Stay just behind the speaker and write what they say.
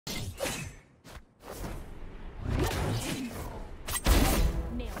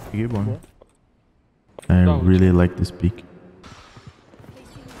Good one. I really like this pick.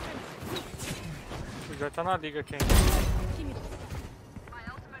 Já tá na liga aqui.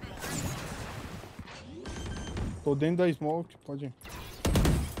 Tô dentro da smoke, pode ir.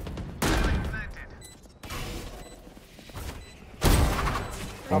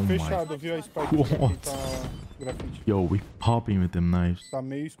 Tá fechado, viu a spike aqui, tá grafite. Yo, we popping with them knives. Tá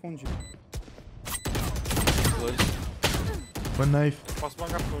meio escondido. Flores. One knife. Posso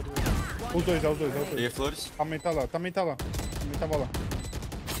bangar flores. Os dois. Peguei flores. Também tá lá. Também tava lá.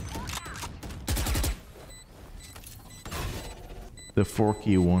 The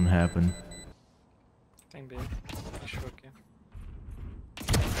 4K won't happen. Tem B. Fechou aqui.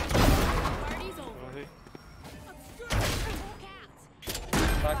 Morri.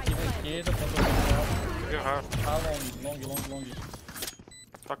 Tá aqui na esquerda, pra todo mundo. Peguei rápido. Ah, long.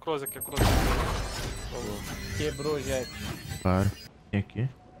 Tá close aqui, close. Quebrou, Jet. Claro. Tem aqui.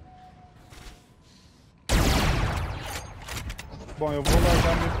 Bom, eu vou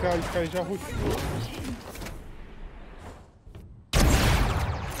largar mesmo porque a Sky já rushou.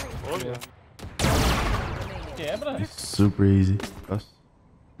 Olha. Quebra? Super easy.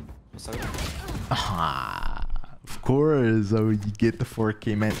 Sabe? Of course, I would get the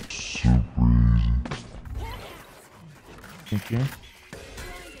 4K, man. Super easy. Thank you.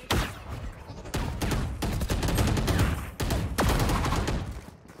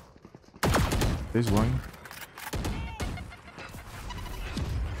 There's one.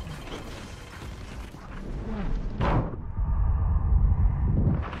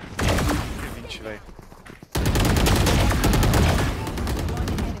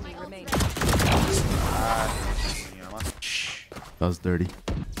 That was dirty.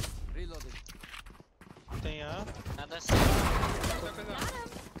 Tem A. Nada assim.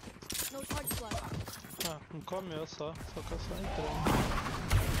 Ah, não comeu só que eu só entrando.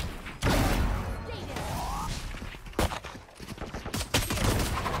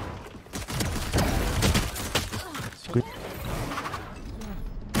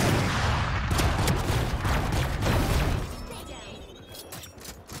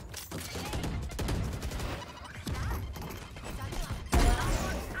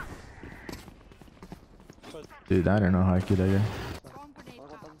 Dude, I don't know how I killed that guy.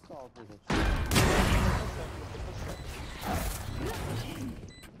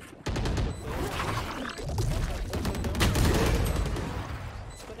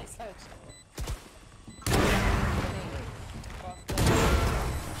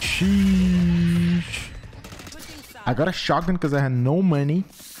 Sheesh. I got a shotgun because I had no money.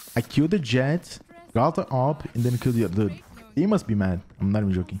 I killed the jet, got the op, and then killed the other. They must be mad. I'm not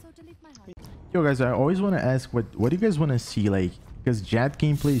even joking. Yo guys, I always want to ask what do you guys want to see, like, because Jet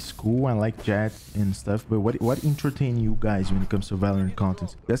gameplay is cool. I like Jet and stuff, but what entertain you guys when it comes to Valorant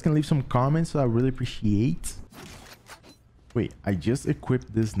content? You guys can leave some comments, so I really appreciate. Wait, I just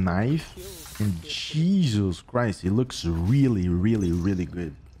equipped this knife and Jesus Christ, it looks really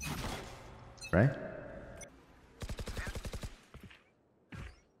good, right?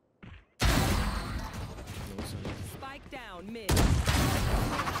 Spike down mid.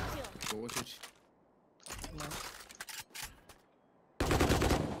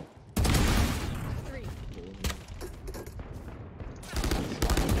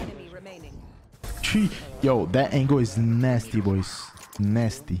 Enemy remaining. Yo, that angle is nasty, boys.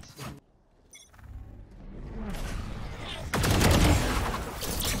 Nasty.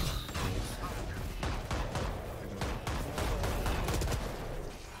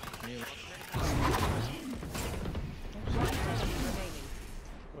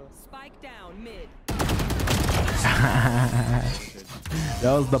 Spike down mid.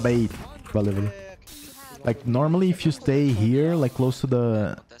 That was the bait. Like normally if you stay here, like close to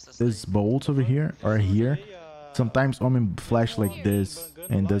this bolts over here or here, sometimes Omen flash like this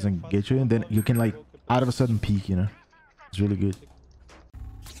and doesn't get you, and then you can like out of a sudden peek, you know. It's really good.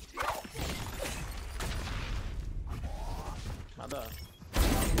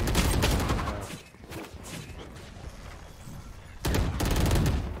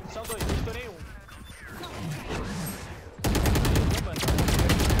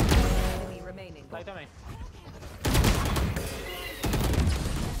 Enemy remaining. Tá aí também.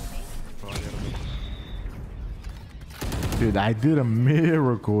 Dude, I did a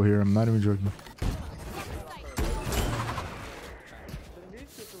miracle here. I'm not even joking.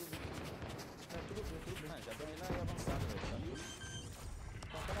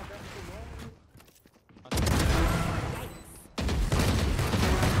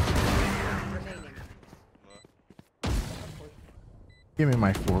 Give me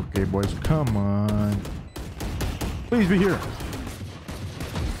my 4K, boys. Come on. Please be here.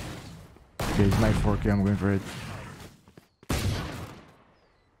 Okay, it's night 4K. I'm going for it.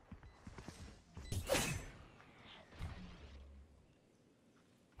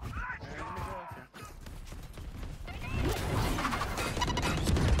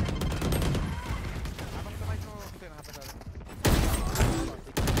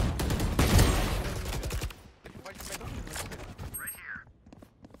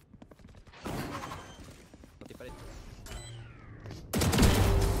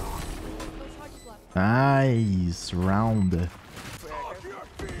 Nice round.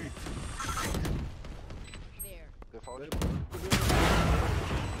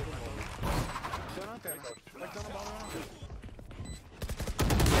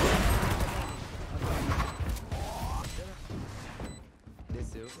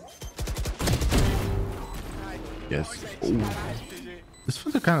 Yes. Ooh. This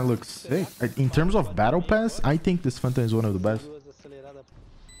Fanta kind of looks sick. In terms of battle pass, I think this Fanta is one of the best. Duas aceleradas.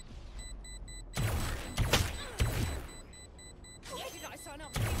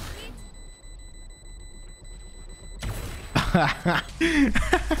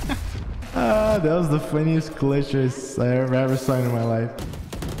 That was the funniest clutch I've ever seen in my life.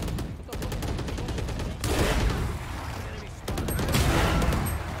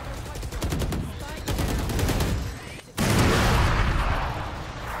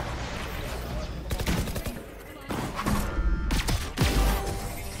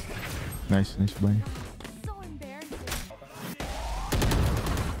 Nice bunny.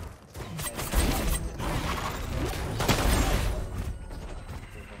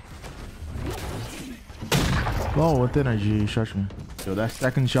 Oh, what energy shot me. Yo, that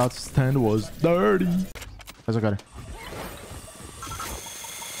second shot stand was dirty. Mas eu, cara.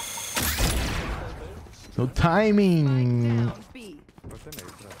 No timing. Down B.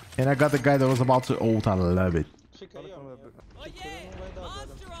 And I got the guy that was about to ult. I love it. Fica aí, ó. Oh yeah,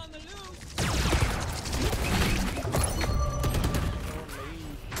 monster on the loose.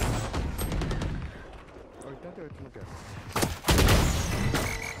 88 no quero.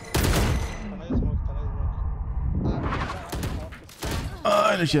 Tá na smoke, tá na smoke.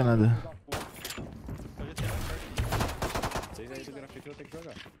 Ai, não tinha nada. Vocês aí do grafite eu tenho que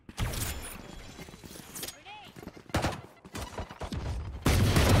jogar.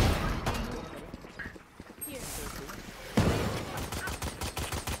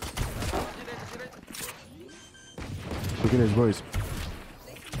 Look at this, boys.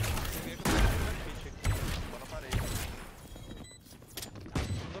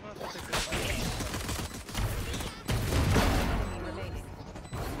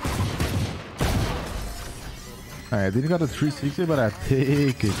 I didn't got a 360, but I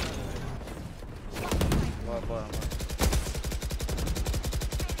take it. Bora, bora, bora.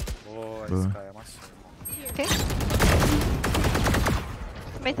 Boa, esse cara é macio. Ok.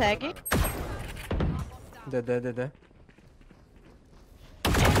 Tomei tag. Dedé.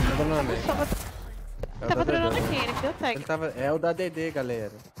 Tá dronando aí. Tava dronando aqui, ele que deu tag. Ele tava... É o da DD,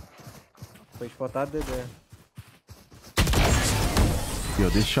 galera. Foi spotado DD. Yo,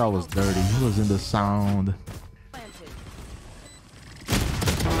 this shot was dirty. He was in the sound.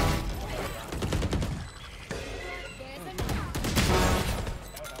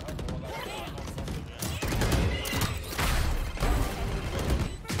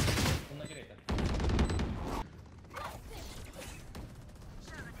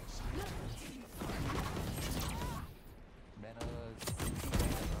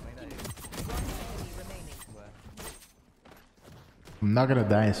 I'm not gonna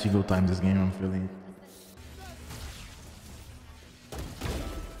die a single time this game, I'm feeling.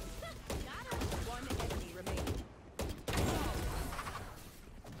 One enemy remaining.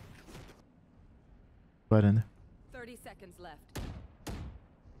 Button. 30 seconds left.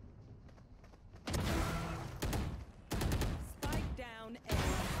 Spike down A.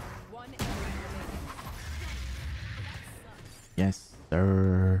 One enemy remaining. Yes,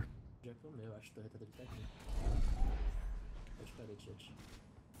 sir. Já que eu acho que a torreta dele tá aqui. Pode parar, chat.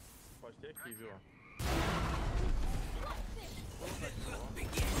 Pode ter aqui, viu?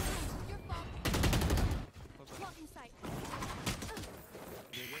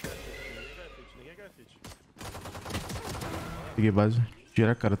 Ninguém grafite. Peguei base.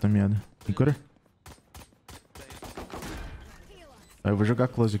 Tira a cara, tá miada. Tem cura? Aí eu vou jogar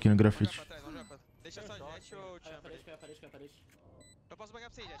close aqui no grafite. Deixa só jet ou te Parede. Eu posso bangar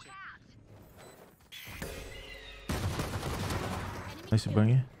pra você, jet. Nice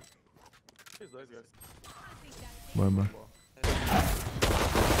bang. Fiz dois, guys. Boa.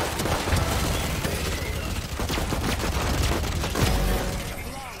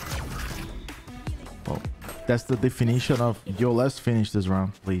 Oh, that's the definition of yo, let's finish this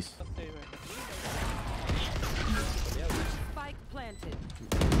round, please. Gastei, velho.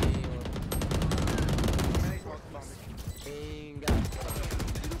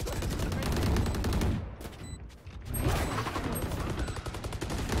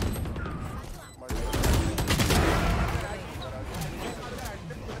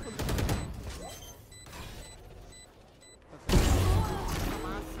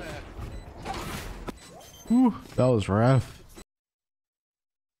 Whew, that was rough.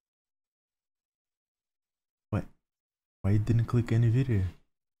 What? Why you didn't click any video?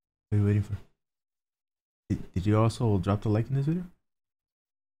 What are you waiting for? Did you also drop the like in this video?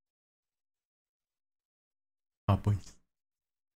 Ah, pois.